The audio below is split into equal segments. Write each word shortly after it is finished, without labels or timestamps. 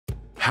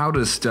How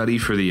to study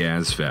for the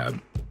ASVAB.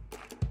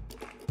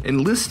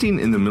 Enlisting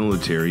in the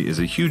military is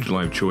a huge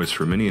life choice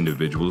for many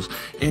individuals,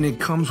 and it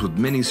comes with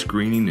many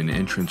screening and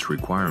entrance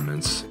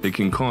requirements that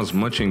can cause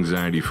much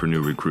anxiety for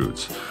new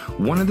recruits.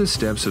 One of the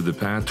steps of the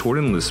path toward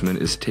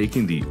enlistment is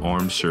taking the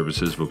Armed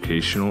Services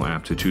Vocational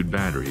Aptitude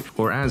Battery,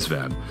 or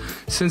ASVAB.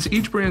 Since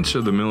each branch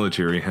of the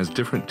military has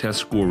different test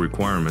score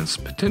requirements,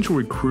 potential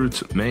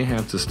recruits may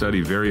have to study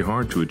very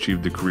hard to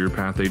achieve the career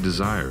path they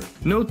desire.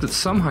 Note that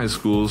some high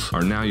schools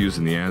are now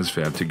using the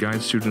ASVAB to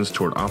guide students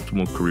toward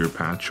optimal career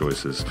path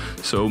choices,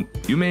 so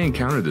you may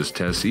encounter this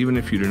test even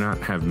if you do not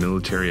have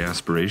military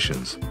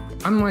aspirations.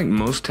 Unlike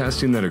most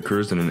testing that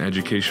occurs in an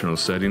educational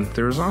setting,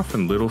 there is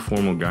often little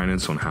formal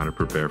guidance on how to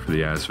prepare for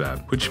the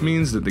ASVAB, which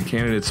means that the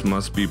candidates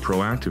must be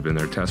proactive in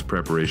their test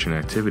preparation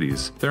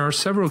activities. There are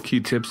several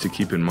key tips to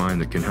keep in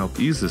mind that can help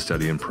ease the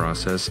studying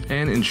process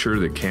and ensure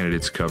that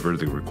candidates cover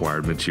the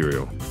required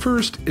material.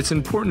 First, it's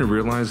important to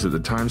realize that the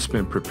time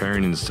spent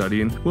preparing and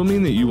studying will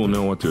mean that you will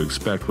know what to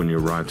expect when you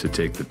arrive to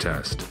take the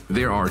test.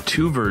 There are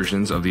two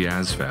versions of the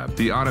ASVAB: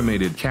 the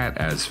automated CAT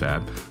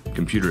ASVAB,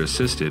 computer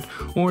assisted,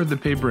 or the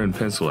paper and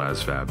pencil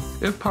ASVAB.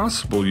 If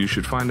possible, you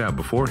should find out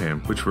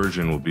beforehand which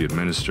version will be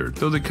administered.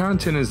 Though the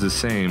content is the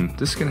same,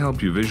 this can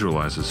help you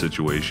visualize the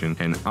situation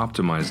and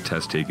optimize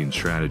test-taking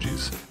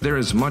strategies. There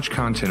is much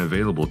content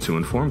available to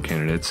inform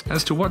candidates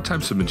as to what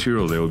types of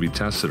material they will be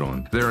tested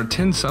on. There are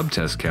 10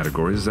 subtest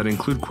categories that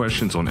include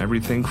questions on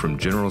everything from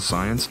general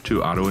science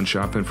to auto and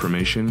shop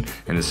information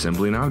and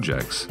assembling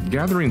objects.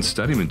 Gathering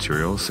study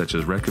material, such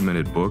as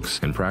recommended books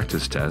and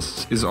practice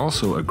tests, is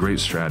also a great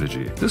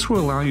strategy. This will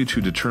allow you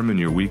to determine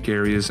your weak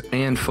areas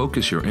and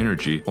focus your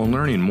energy on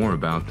learning more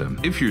about them.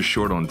 If you're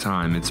short on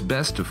time, it's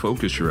best to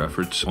focus your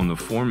efforts on the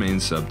 4 main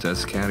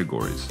subtest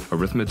categories: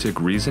 arithmetic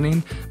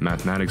reasoning,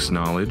 mathematics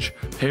knowledge,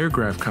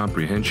 paragraph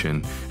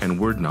comprehension, and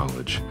word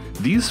knowledge.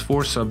 These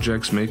 4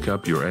 subjects make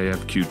up your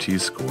AFQT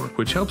score,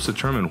 which helps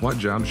determine what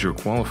jobs you're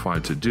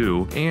qualified to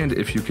do and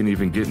if you can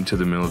even get into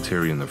the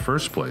military in the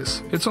first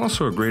place. It's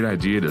also a great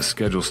idea to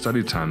schedule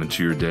study time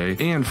into your day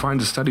and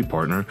find a study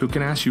partner who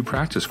can ask you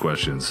practice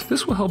questions.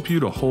 This will help you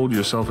to hold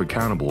yourself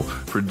accountable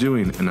for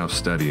doing enough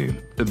studying.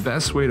 The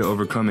best way to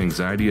overcome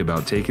anxiety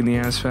about taking the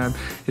ASVAB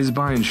is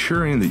by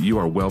ensuring that you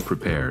are well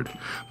prepared.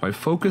 By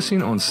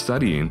focusing on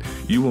studying,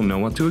 you will know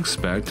what to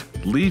expect,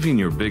 leaving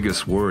your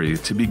biggest worry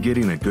to be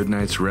getting a good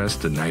night's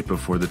rest the night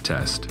before the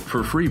test.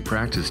 For free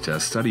practice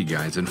test study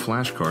guides and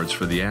flashcards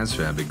for the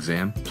ASVAB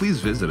exam, please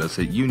visit us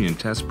at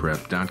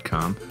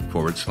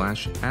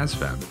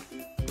uniontestprep.com/ASVAB.